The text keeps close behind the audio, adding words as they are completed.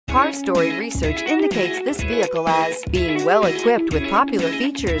Car Story research indicates this vehicle as being well equipped with popular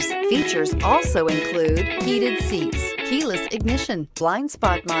features. Features also include heated seats, keyless ignition, blind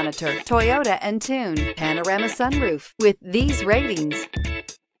spot monitor, Toyota Entune, panoramic sunroof. With these ratings,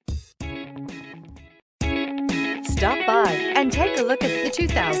 stop by and take a look at the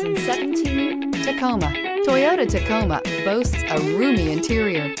 2017 Tacoma. Toyota Tacoma boasts a roomy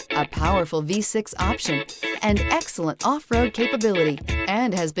interior, a powerful V6 option, and excellent off-road capability,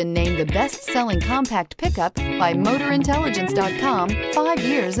 and has been named the best-selling compact pickup by MotorIntelligence.com 5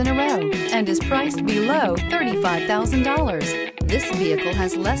 years in a row, and is priced below $35,000. This vehicle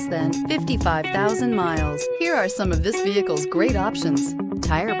has less than 55,000 miles. Here are some of this vehicle's great options: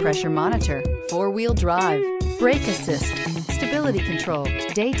 tire pressure monitor, 4-wheel drive, brake assist, stability control,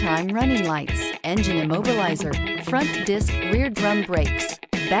 daytime running lights, engine immobilizer, front disc rear drum brakes,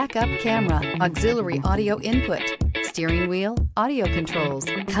 backup camera, auxiliary audio input, steering wheel audio controls.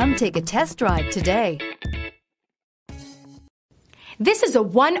 Come take a test drive today. This is a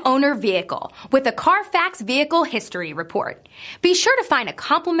one-owner vehicle with a Carfax Vehicle History Report. Be sure to find a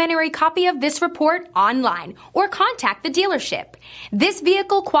complimentary copy of this report online or contact the dealership. This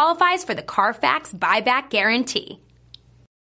vehicle qualifies for the Carfax Buyback Guarantee.